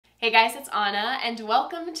Hey guys, it's Anna and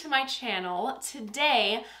welcome to my channel.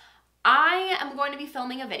 Today, I am going to be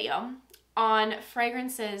filming a video on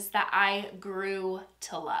fragrances that I grew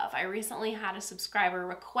to love. I recently had a subscriber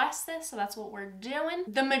request this, so that's what we're doing.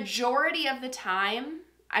 The majority of the time,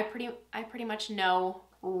 I pretty much know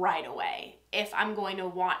right away if I'm going to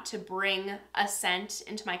want to bring a scent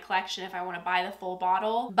into my collection, if I want to buy the full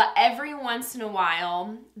bottle. But every once in a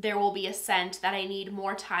while, there will be a scent that I need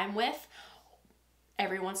more time with.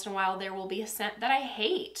 Every once in a while, there will be a scent that I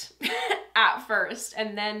hate at first.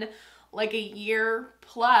 And then like a year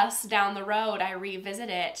plus down the road, I revisit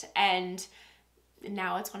it and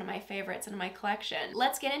now it's one of my favorites in my collection.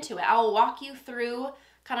 Let's get into it. I'll walk you through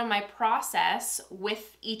kind of my process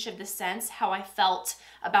with each of the scents, how I felt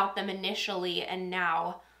about them initially, and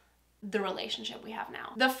now the relationship we have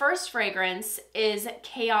now. The first fragrance is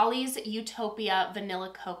Kayali's Utopia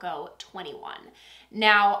Vanilla Coco 21.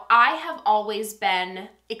 Now, I have always been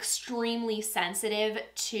extremely sensitive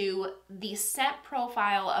to the scent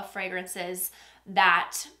profile of fragrances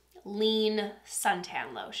that lean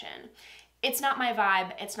suntan lotion. It's not my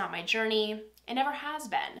vibe, it's not my journey, it never has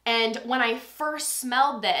been. And when I first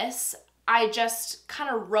smelled this, I just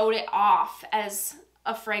kind of wrote it off as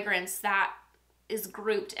a fragrance that is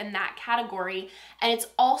grouped in that category. And it's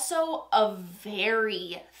also a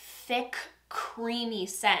very thick, creamy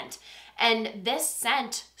scent. And this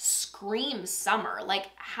scent screams summer. Like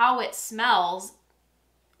how it smells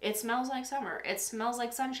like summer. It smells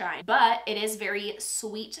like sunshine, but it is very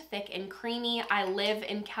sweet, thick, and creamy. I live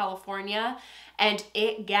in California and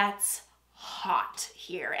it gets hot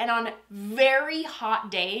here. And on very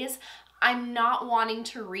hot days, I'm not wanting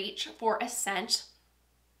to reach for a scent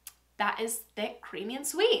that is thick, creamy, and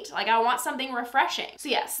sweet. Like I want something refreshing. So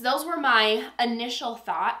yes, those were my initial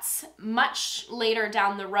thoughts. Much later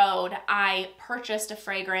down the road, I purchased a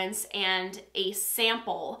fragrance and a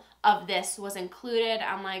sample of this was included.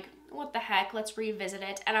 I'm like, what the heck, let's revisit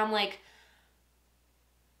it. And I'm like,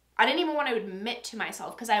 I didn't even want to admit to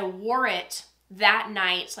myself because I wore it that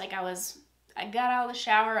night. Like I got out of the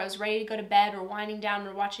shower, I was ready to go to bed, or winding down,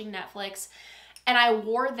 or watching Netflix. And I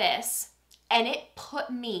wore this and it put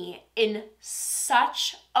me in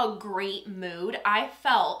such a great mood. I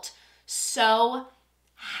felt so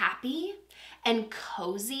happy and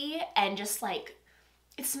cozy and just like,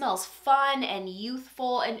 it smells fun and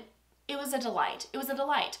youthful, and it was a delight. It was a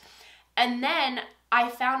delight. And then I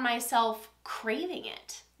found myself craving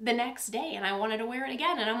it the next day and I wanted to wear it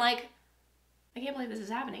again. And I'm like, I can't believe this is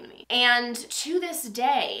happening to me. And to this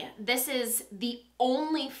day, this is the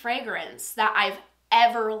only fragrance that I've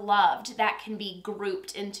ever loved that can be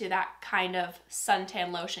grouped into that kind of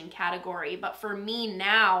suntan lotion category. But for me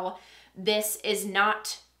now, this is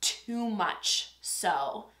not too much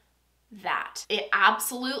so that. It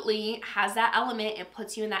absolutely has that element. It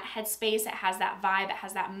puts you in that headspace. It has that vibe. It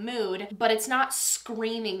has that mood, but it's not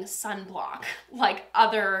screaming sunblock like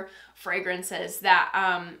other fragrances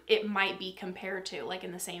that it might be compared to, like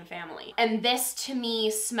in the same family. And this to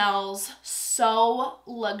me smells so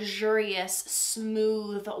luxurious,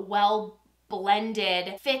 smooth, well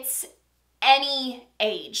blended, fits any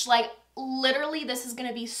age. Like literally this is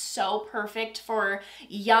gonna be so perfect for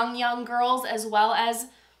young girls as well as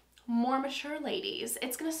more mature ladies.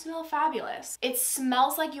 It's gonna smell fabulous. It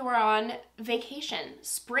smells like you are on vacation,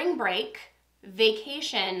 spring break,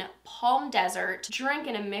 vacation, Palm Desert,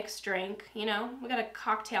 drinking a mixed drink, you know, we got a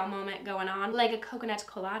cocktail moment going on, like a coconut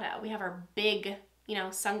colada. We have our big, you know,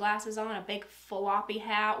 sunglasses on, a big floppy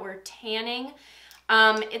hat, we're tanning.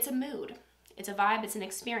 It's a mood. It's a vibe, it's an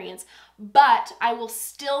experience, but I will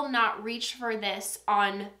still not reach for this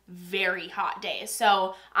on very hot days.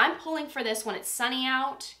 So I'm pulling for this when it's sunny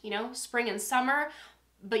out, you know, spring and summer,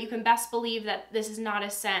 but you can best believe that this is not a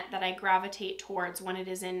scent that I gravitate towards when it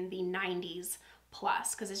is in the 90s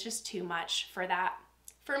plus, because it's just too much for that,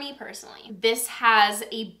 for me personally. This has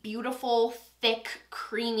a beautiful, thick,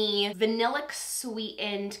 creamy, vanillic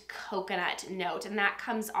sweetened coconut note, and that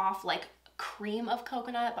comes off like cream of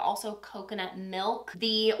coconut, but also coconut milk.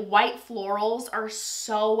 The white florals are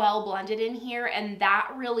so well blended in here, and that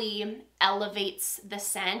really elevates the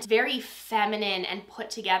scent. Very feminine and put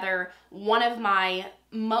together. One of my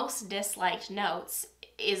most disliked notes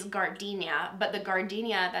is gardenia, but the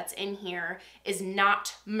gardenia that's in here is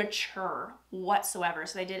not mature whatsoever.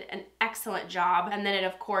 So they did an excellent job. And then it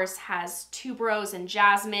of course has tuberose and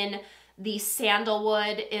jasmine. The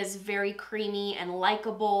sandalwood is very creamy and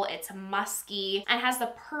likable. It's musky and has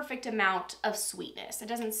the perfect amount of sweetness. It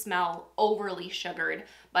doesn't smell overly sugared,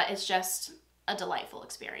 but it's just a delightful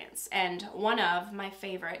experience and one of my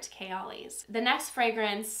favorite Kayalis. The next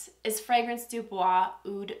fragrance is Fragrance du Bois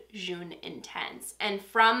Eau Jaune Intense. And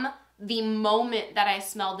from the moment that I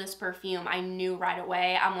smelled this perfume, I knew right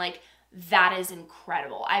away, I'm like, that is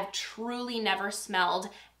incredible. I've truly never smelled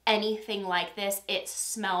anything like this. It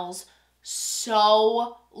smells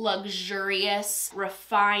so luxurious,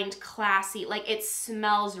 refined, classy. Like, it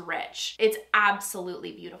smells rich. It's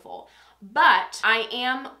absolutely beautiful. But I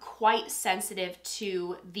am quite sensitive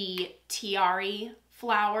to the tiare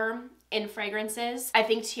flower in fragrances. I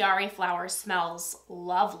think tiare flower smells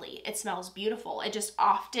lovely. It smells beautiful. It just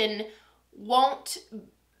often won't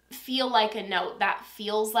feel like a note that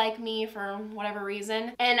feels like me for whatever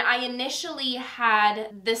reason. And I initially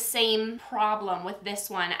had the same problem with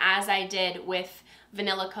this one as I did with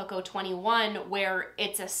Vanilla Coco 21, where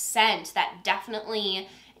it's a scent that definitely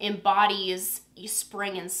embodies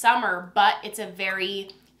spring and summer, but it's a very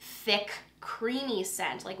thick, creamy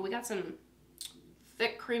scent. Like, we got some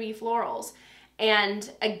thick, creamy florals.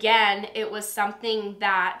 And again, it was something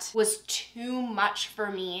that was too much for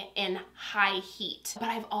me in high heat. But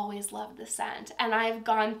I've always loved the scent. And I've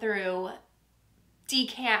gone through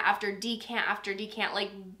decant after decant after decant, like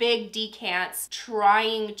big decants,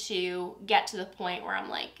 trying to get to the point where I'm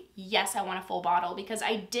like, yes, I want a full bottle, because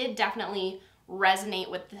I did definitely resonate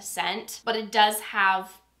with the scent, but it does have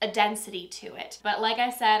a density to it. But like I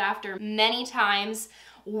said, after many times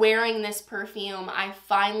wearing this perfume, I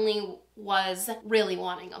finally was really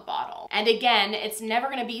wanting a bottle. And again, it's never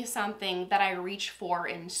gonna be something that I reach for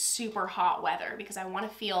in super hot weather because I wanna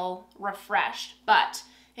feel refreshed. But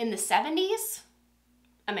in the 70s,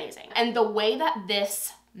 amazing. And the way that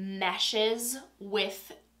this meshes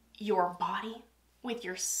with your body, with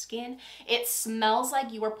your skin, it smells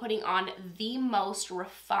like you are putting on the most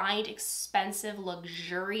refined, expensive,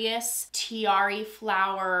 luxurious tiare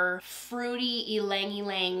flower, fruity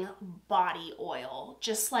ylang body oil.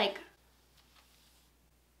 Just like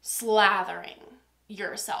slathering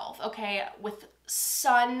yourself, okay, with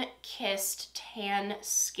sun-kissed tan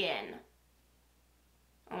skin.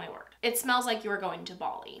 Oh my word. It smells like you are going to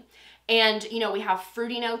Bali. And, you know, we have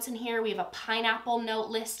fruity notes in here. We have a pineapple note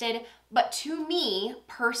listed. But to me,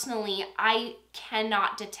 personally, I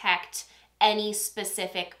cannot detect any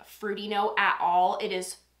specific fruity note at all. It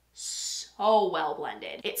is so well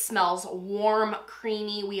blended. It smells warm,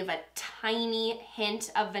 creamy. We have a tiny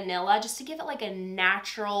hint of vanilla just to give it like a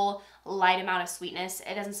natural, light amount of sweetness.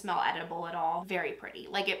 It doesn't smell edible at all. Very pretty.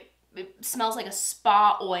 Like it smells like a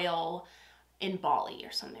spa oil in Bali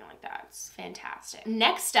or something like that. It's fantastic.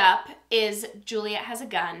 Next up is Juliette Has a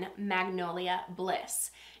Gun Magnolia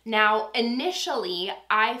Bliss. Now, initially,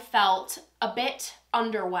 I felt a bit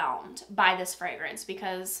underwhelmed by this fragrance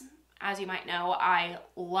because, as you might know, I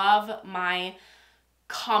love my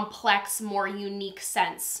complex, more unique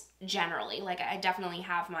scents generally. Like, I definitely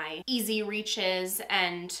have my easy reaches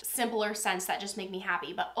and simpler scents that just make me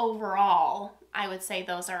happy. But overall, I would say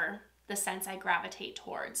those are the scents I gravitate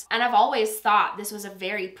towards. And I've always thought this was a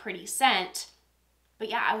very pretty scent, but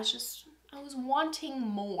yeah, I was wanting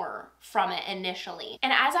more from it initially.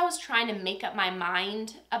 And as I was trying to make up my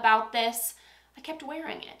mind about this, I kept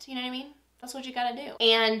wearing it, you know what I mean? That's what you gotta do.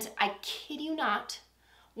 And I kid you not,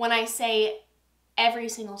 when I say every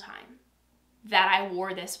single time that I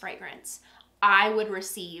wore this fragrance, I would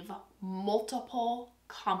receive multiple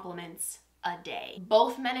compliments a day.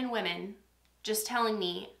 Both men and women just telling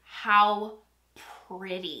me how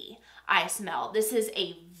pretty I smell. This is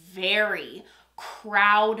a very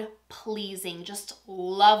crowd-pleasing, just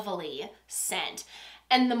lovely scent.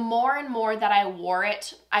 And the more and more that I wore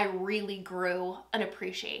it, I really grew an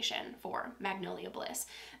appreciation for Magnolia Bliss.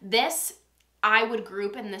 This I would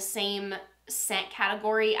group in the same scent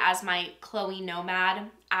category as my Chloe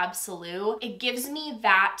Nomad Absolute. It gives me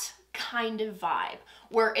that kind of vibe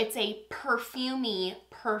where it's a perfumey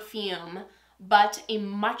perfume, but a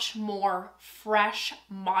much more fresh,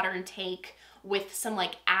 modern take with some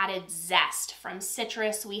like added zest. From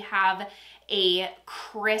citrus, we have a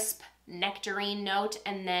crisp nectarine note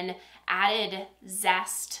and then added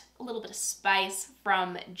zest, a little bit of spice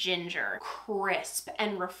from ginger. Crisp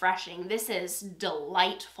and refreshing. This is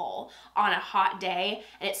delightful on a hot day,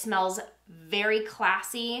 and it smells very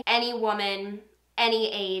classy. Any woman,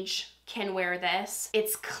 any age can wear this.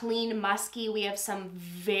 It's clean, musky. We have some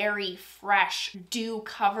very fresh,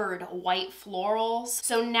 dew-covered white florals.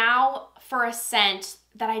 So now for a scent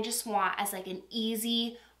that I just want as like an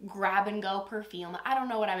easy grab-and-go perfume. I don't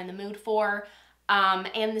know what I'm in the mood for,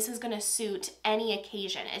 and this is gonna suit any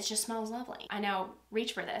occasion. It just smells lovely. I now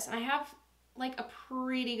reach for this, and I have like a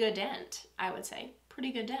pretty good dent, I would say.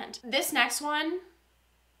 Pretty good dent. This next one,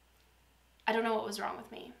 I don't know what was wrong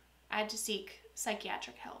with me. I had to seek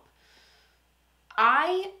psychiatric help.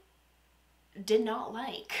 I did not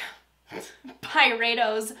like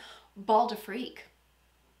Byredo's Bal de Freak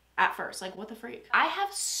at first. Like, what the freak? I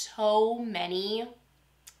have so many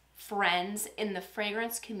friends in the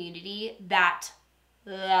fragrance community that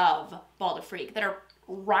love Bal de Freak, that are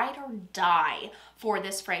ride or die for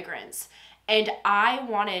this fragrance. And I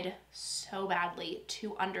wanted so badly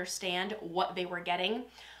to understand what they were getting.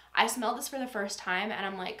 I smelled this for the first time and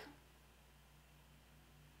I'm like,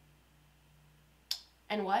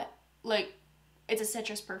 and what? Like, it's a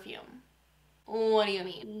citrus perfume. What do you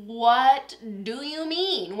mean? What do you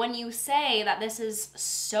mean when you say that this is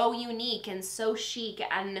so unique and so chic?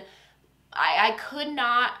 And I could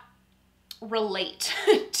not relate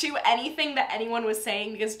to anything that anyone was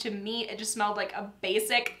saying, because to me it just smelled like a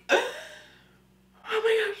basic, oh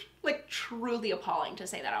my gosh, like truly appalling to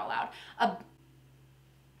say that out loud, a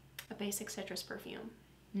basic citrus perfume.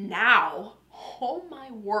 Now, oh my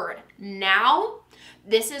word, now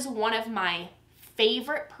this is one of my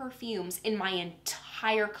favorite perfumes in my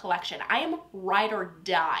entire collection. I am ride or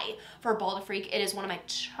die for Bal de Freak. It is one of my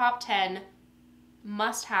top 10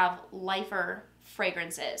 must-have lifer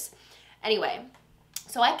fragrances. Anyway,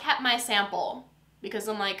 so I kept my sample because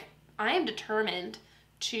I'm like, I am determined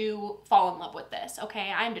to fall in love with this,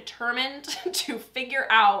 okay? I am determined to figure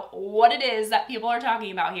out what it is that people are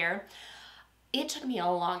talking about here. It took me a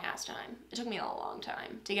long ass time. It took me a long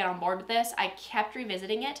time to get on board with this. I kept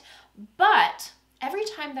revisiting it, but every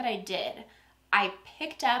time that I did, I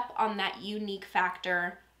picked up on that unique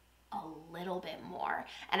factor a little bit more.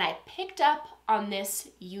 And I picked up on this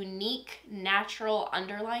unique, natural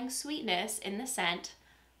underlying sweetness in the scent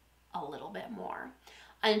a little bit more.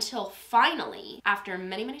 Until finally, after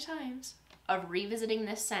many, many times of revisiting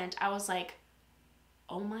this scent, I was like,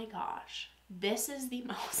 oh my gosh, this is the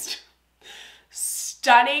most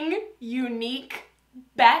stunning, unique,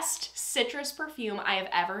 best citrus perfume I have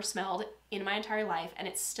ever smelled in my entire life, and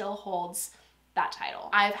it still holds that title.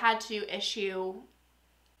 I've had to issue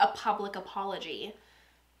a public apology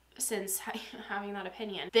since having that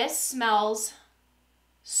opinion. This smells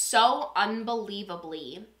so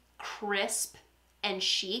unbelievably crisp and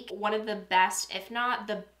chic. One of the best, if not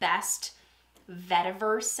the best,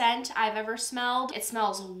 vetiver scent I've ever smelled. It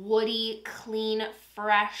smells woody, clean,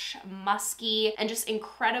 fresh, musky, and just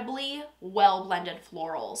incredibly well-blended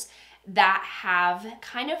florals that have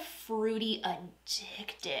kind of fruity,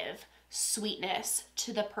 addictive sweetness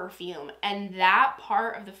to the perfume. And that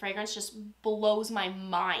part of the fragrance just blows my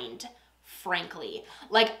mind, frankly.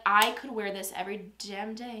 Like, I could wear this every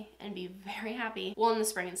damn day and be very happy. Well, in the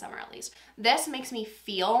spring and summer at least. This makes me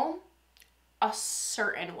feel a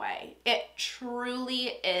certain way. It truly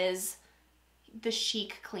is the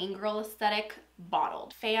chic clean girl aesthetic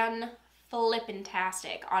bottled.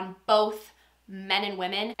 Fan-flippin-tastic on both men and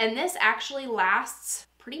women. And this actually lasts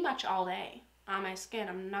pretty much all day on my skin.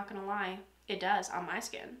 I'm not gonna lie. It does on my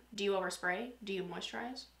skin. Do you overspray? Do you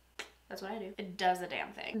moisturize? That's what I do. It does the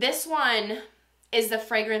damn thing. This one is the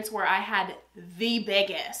fragrance where I had the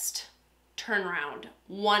biggest turnaround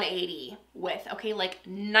 180 with, okay, like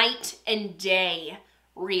night and day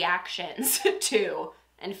reactions to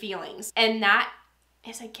and feelings. And that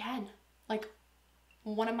is, again, like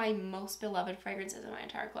one of my most beloved fragrances in my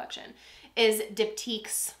entire collection is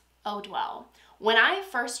Diptyque's Eau Duelle. When I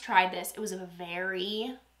first tried this, it was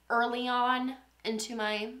very early on into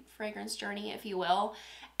my fragrance journey, if you will,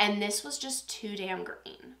 and this was just too damn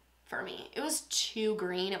green for me. It was too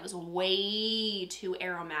green. It was way too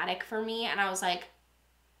aromatic for me, and I was like,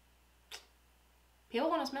 people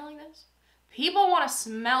want to smell like this? People want to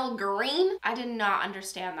smell green? I did not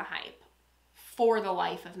understand the hype for the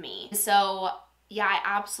life of me. So yeah, I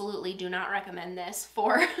absolutely do not recommend this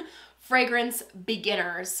for fragrance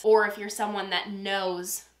beginners, or if you're someone that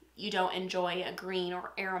knows you don't enjoy a green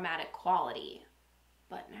or aromatic quality.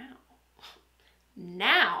 But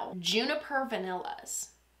now, juniper vanillas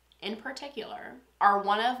in particular are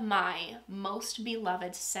one of my most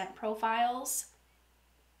beloved scent profiles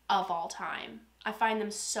of all time. I find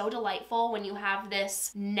them so delightful when you have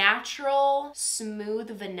this natural, smooth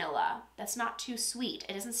vanilla that's not too sweet.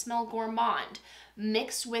 It doesn't smell gourmand,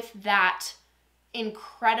 mixed with that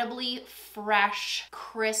incredibly fresh,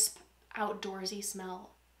 crisp, outdoorsy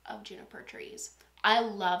smell of juniper trees. I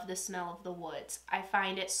love the smell of the woods. I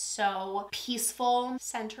find it so peaceful,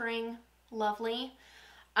 centering, lovely.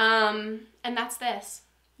 And that's this.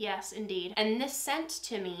 Yes, indeed. And this scent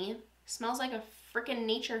to me smells like a freaking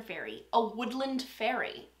nature fairy, a woodland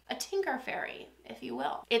fairy, a tinker fairy, if you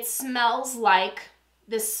will. It smells like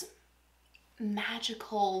this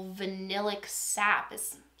magical vanillic sap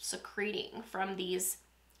is secreting from these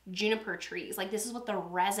juniper trees. Like, this is what the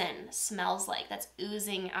resin smells like that's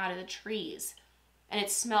oozing out of the trees. And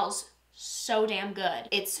it smells so damn good.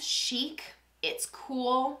 It's chic, it's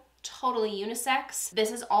cool, totally unisex.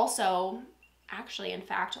 This is also actually, in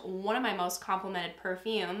fact, one of my most complimented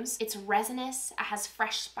perfumes. It's resinous, it has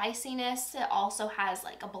fresh spiciness, it also has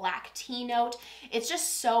like a black tea note. It's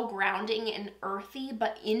just so grounding and earthy,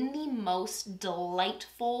 but in the most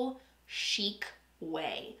delightful, chic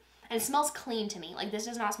way. And it smells clean to me. Like, this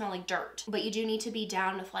does not smell like dirt, but you do need to be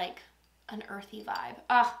down with like an earthy vibe.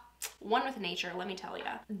 One with nature, let me tell you.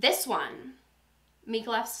 This one,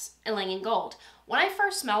 Micallef's Ylang in Gold. When I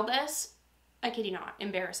first smelled this, I kid you not,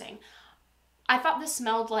 embarrassing, I thought this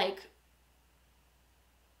smelled like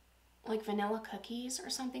vanilla cookies or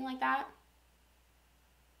something like that.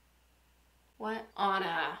 What?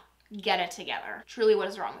 Anna, get it together. Truly, what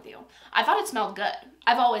is wrong with you? I thought it smelled good.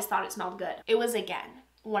 I've always thought it smelled good. It was, again,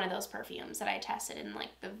 one of those perfumes that I tested in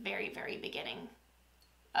like the very, very beginning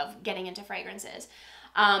of getting into fragrances.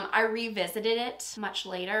 I revisited it much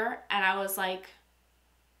later and I was like,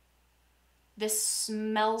 this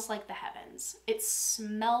smells like the heavens. It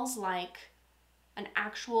smells like an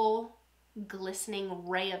actual glistening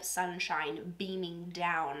ray of sunshine beaming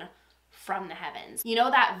down from the heavens. You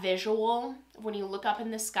know that visual when you look up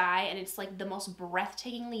in the sky and it's like the most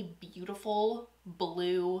breathtakingly beautiful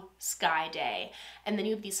blue sky day, and then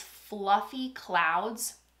you have these fluffy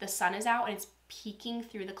clouds, the sun is out and it's peeking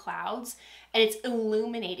through the clouds and it's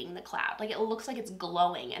illuminating the cloud. Like, it looks like it's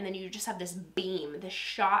glowing, and then you just have this beam, this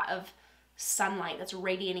shot of sunlight that's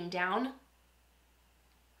radiating down.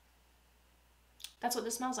 That's what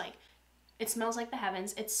this smells like. It smells like the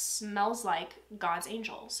heavens. It smells like God's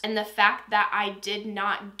angels. And the fact that I did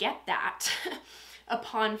not get that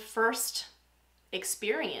upon first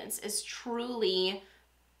experience is truly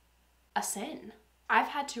a sin. I've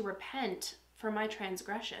had to repent for my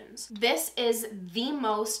transgressions. This is the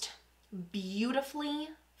most beautifully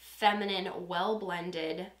feminine,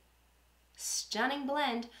 well-blended, stunning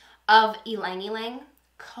blend of Ylang Ylang,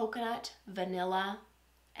 coconut, vanilla,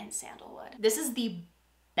 and sandalwood. This is the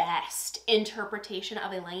best interpretation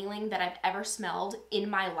of Ylang Ylang that I've ever smelled in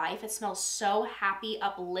my life. It smells so happy,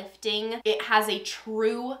 uplifting. It has a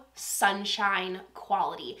true sunshine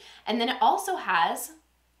quality. And then it also has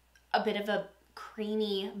a bit of a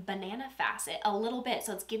creamy banana facet, a little bit.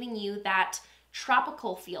 So it's giving you that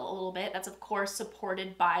tropical feel a little bit. That's of course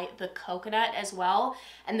supported by the coconut as well.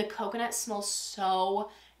 And the coconut smells so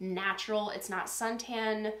natural. It's not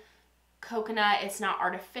suntan coconut, it's not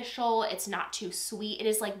artificial, it's not too sweet. It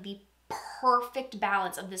is like the perfect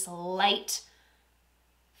balance of this light,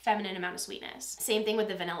 feminine amount of sweetness. Same thing with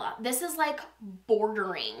the vanilla. This is like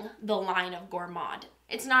bordering the line of gourmand.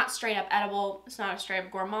 It's not straight up edible, it's not a straight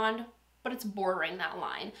up gourmand, but it's bordering that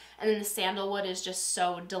line. And then the sandalwood is just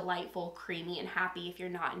so delightful, creamy, and happy if you're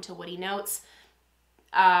not into woody notes.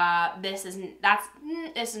 This is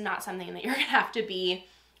not something that you're gonna have to be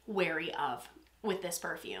wary of with this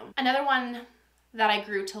perfume. Another one that I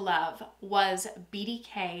grew to love was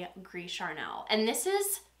Diptyque Gris Charnel. And this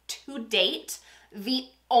is, to date, the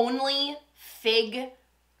only fig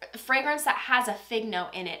fragrance that has a fig note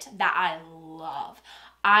in it that I love.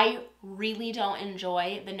 I really don't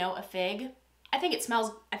enjoy the note of fig. I think it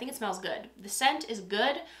smells good. The scent is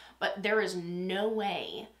good, but there is no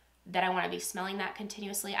way that I want to be smelling that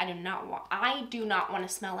continuously. I do not want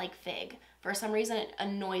to smell like fig. For some reason, it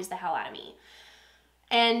annoys the hell out of me.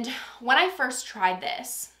 And when I first tried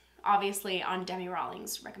this, obviously on Demi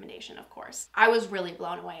Rawlings' recommendation, of course, I was really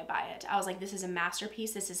blown away by it. I was like, this is a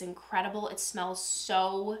masterpiece. This is incredible. It smells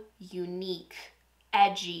so unique,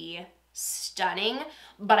 edgy, stunning,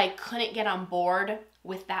 but I couldn't get on board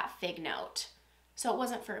with that fig note. So it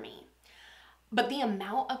wasn't for me. But the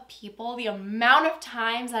amount of people, the amount of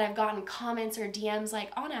times that I've gotten comments or DMs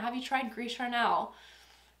like, Anna, have you tried Gris Charnel?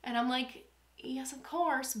 And I'm like, yes, of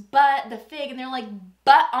course, but the fig. And they're like,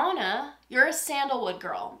 but Anna, you're a sandalwood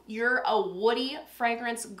girl. You're a woody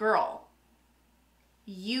fragrance girl.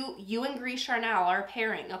 You and Gris Charnel are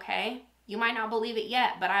pairing, okay? You might not believe it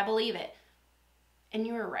yet, but I believe it. And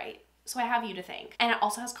you were right. So I have you to thank. And it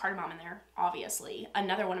also has cardamom in there, obviously.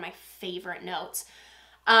 Another one of my favorite notes.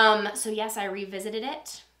 So yes, I revisited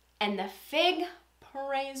it. And the fig,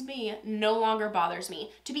 praise be, no longer bothers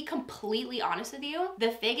me. To be completely honest with you,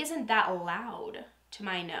 the fig isn't that loud to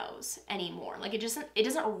my nose anymore. Like, it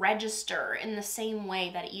doesn't register in the same way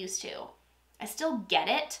that it used to. I still get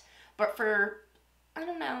it, but I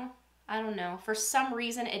don't know. For some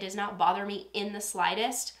reason, it does not bother me in the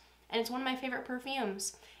slightest. And it's one of my favorite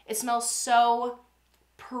perfumes. It smells so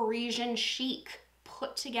Parisian chic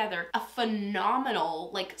put together a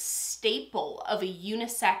phenomenal like staple of a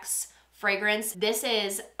unisex fragrance. This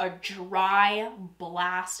is a dry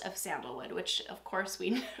blast of sandalwood, which of course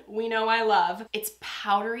we know I love. It's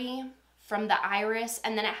powdery from the iris,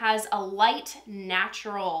 and then it has a light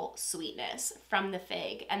natural sweetness from the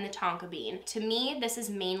fig and the tonka bean. To me, this is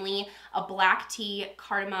mainly a black tea,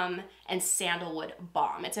 cardamom, and sandalwood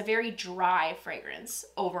balm. It's a very dry fragrance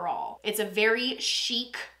overall. It's a very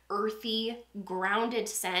chic, earthy, grounded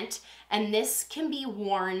scent, and this can be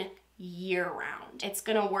worn year-round. It's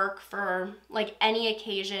gonna work for like any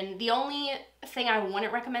occasion. The only thing I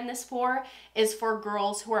wouldn't recommend this for is for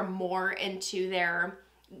girls who are more into their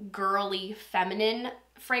girly feminine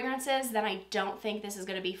fragrances. Then I don't think this is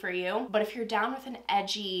gonna be for you. But if you're down with an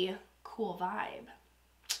edgy, cool vibe,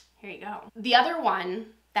 here you go. The other one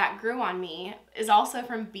that grew on me is also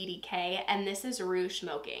from BDK, and this is Rouge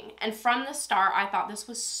Smoking. And from the start, I thought this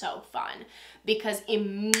was so fun because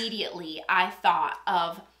immediately I thought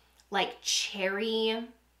of like cherry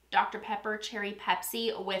Dr. Pepper, cherry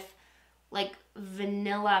Pepsi with like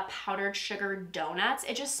vanilla powdered sugar donuts.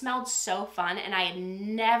 It just smelled so fun, and I had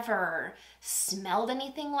never smelled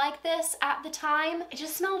anything like this at the time. It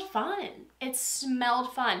just smelled fun. It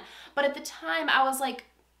smelled fun. But at the time I was like,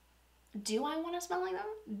 do I want to smell like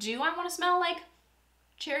them? Do I want to smell like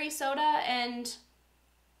cherry soda and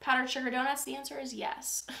powdered sugar donuts? The answer is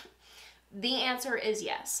yes. The answer is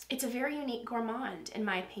yes. It's a very unique gourmand in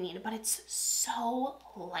my opinion, but it's so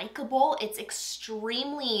likable. It's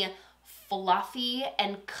extremely fluffy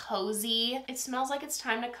and cozy. It smells like it's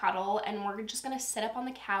time to cuddle, and we're just gonna sit up on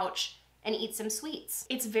the couch and eat some sweets.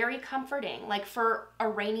 It's very comforting. Like for a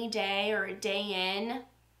rainy day or a day in,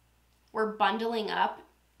 we're bundling up,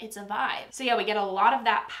 it's a vibe. So yeah, we get a lot of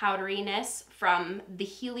that powderiness from the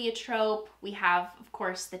heliotrope. We have, of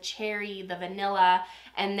course, the cherry, the vanilla,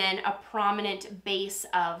 and then a prominent base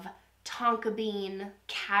of tonka bean,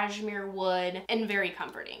 cashmere wood, and very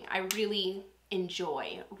comforting. I really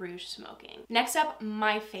enjoy Rouge Smoking. Next up,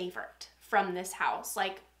 my favorite from this house,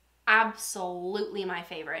 like absolutely my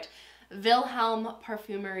favorite, Wilhelm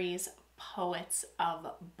Parfumerie's Poets of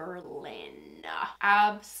Berlin.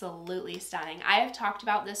 Absolutely stunning. I have talked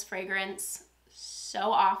about this fragrance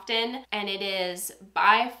so often, and it is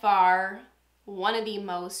by far one of the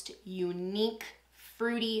most unique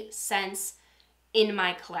fruity scents in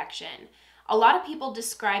my collection. A lot of people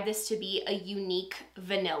describe this to be a unique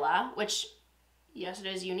vanilla, which yes, it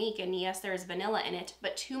is unique, and yes, there's vanilla in it,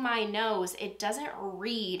 but to my nose, it doesn't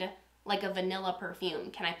read like a vanilla perfume.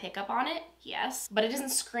 Can I pick up on it? Yes, but it doesn't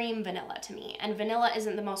scream vanilla to me, and vanilla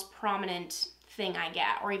isn't the most prominent thing I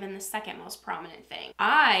get, or even the second most prominent thing.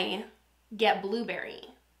 I get blueberry,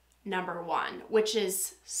 number one, which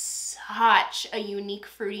is such a unique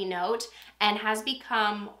fruity note and has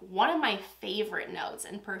become one of my favorite notes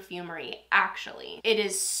in perfumery, actually. It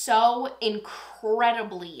is so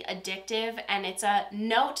incredibly addictive, and it's a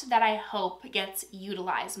note that I hope gets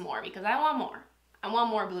utilized more because I want more. I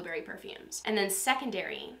want more blueberry perfumes. And then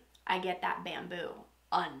secondary, I get that bamboo,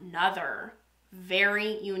 another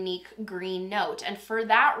very unique green note. And for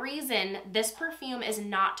that reason, this perfume is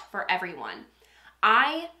not for everyone.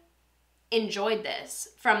 I enjoyed this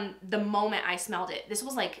from the moment I smelled it. This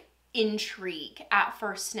was like intrigue at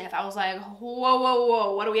first sniff. I was like, whoa, whoa,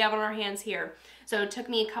 whoa, what do we have on our hands here? So it took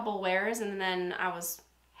me a couple wears, and then I was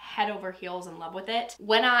head over heels in love with it.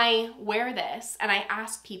 When I wear this and I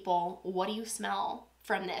ask people, what do you smell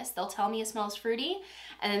from this? They'll tell me it smells fruity,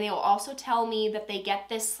 and then they will also tell me that they get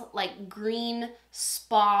this like green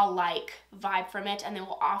spa-like vibe from it, and they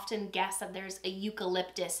will often guess that there's a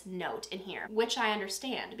eucalyptus note in here, which I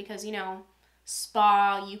understand because, you know,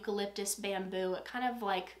 spa, eucalyptus, bamboo, it kind of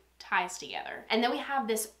like ties together. And then we have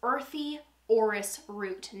this earthy orris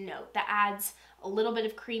root note that adds a little bit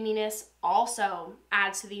of creaminess, also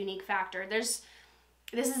adds to the unique factor. This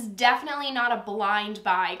is definitely not a blind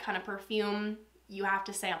buy kind of perfume. You have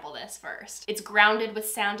to sample this first. It's grounded with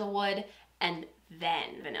sandalwood and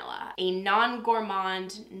then vanilla. A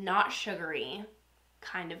non-gourmand, not sugary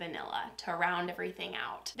kind of vanilla to round everything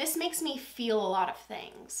out. This makes me feel a lot of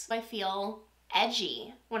things. I feel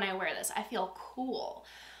edgy when I wear this. I feel cool.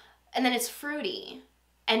 And then it's fruity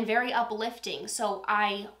and very uplifting. So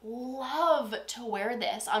I love to wear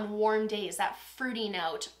this on warm days. That fruity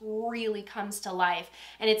note really comes to life,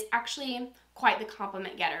 and it's actually quite the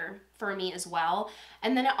compliment getter for me as well.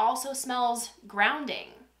 And then it also smells grounding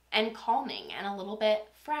and calming and a little bit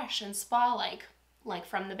fresh and spa-like, like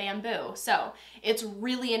from the bamboo. So it's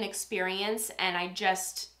really an experience, and I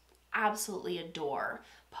just absolutely adore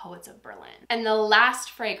Poets of Berlin. And the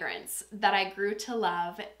last fragrance that I grew to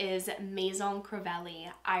love is Maison Crivelli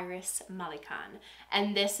Iris Malikhan.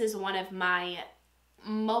 And this is one of my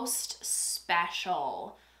most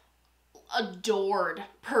special, adored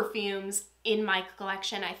perfumes in my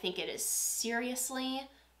collection. I think it is seriously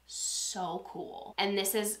so cool. And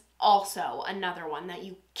this is also another one that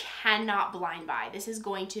you cannot blind buy. This is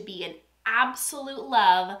going to be an absolute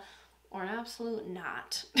love or an absolute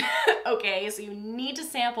not. Okay, so you need to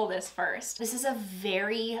sample this first. This is a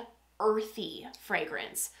very earthy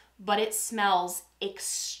fragrance, but it smells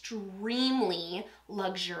extremely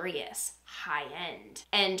luxurious, high-end,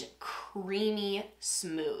 and creamy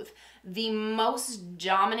smooth. The most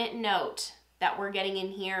dominant note that we're getting in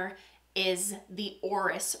here is the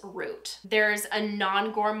orris root. There's a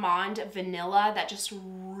non-gourmand vanilla that just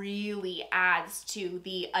really adds to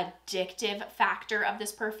the addictive factor of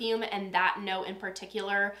this perfume, and that note in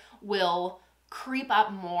particular will creep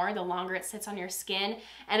up more the longer it sits on your skin.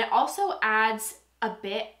 And it also adds a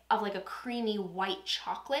bit of like a creamy white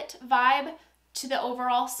chocolate vibe to the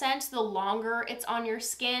overall scent the longer it's on your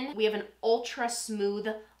skin. We have an ultra smooth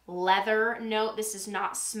leather note. This does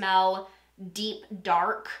not smell deep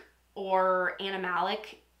dark or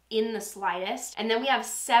animalic in the slightest. And then we have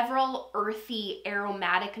several earthy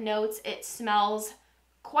aromatic notes. It smells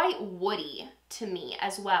quite woody to me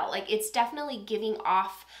as well. Like it's definitely giving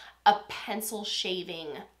off a pencil shaving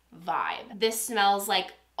vibe. This smells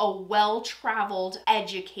like a well-traveled,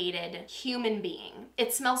 educated human being.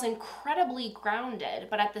 It smells incredibly grounded,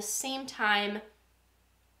 but at the same time,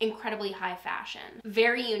 incredibly high fashion.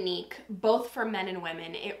 Very unique, both for men and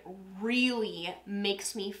women. It really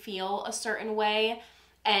makes me feel a certain way.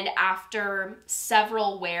 And after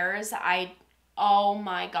several wears, oh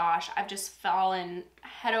my gosh, I've just fallen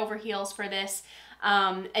head over heels for this.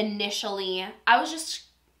 Initially,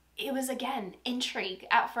 it was again, intrigue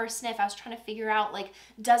at first sniff. I was trying to figure out like,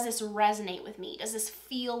 does this resonate with me? Does this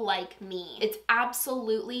feel like me? It's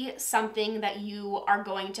absolutely something that you are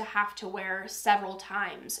going to have to wear several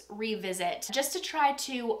times, revisit, just to try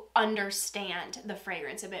to understand the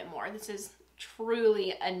fragrance a bit more. This is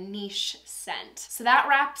truly a niche scent. So that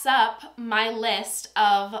wraps up my list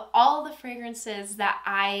of all the fragrances that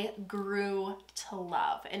I grew to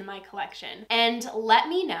love in my collection. And let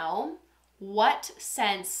me know, what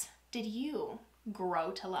scents did you grow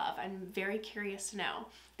to love? I'm very curious to know.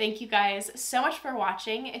 Thank you guys so much for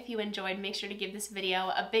watching. If you enjoyed, make sure to give this video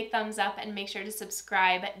a big thumbs up and make sure to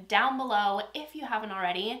subscribe down below if you haven't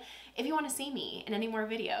already. If you want to see me in any more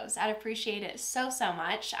videos, I'd appreciate it so, so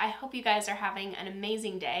much. I hope you guys are having an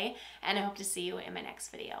amazing day, and I hope to see you in my next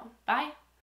video. Bye.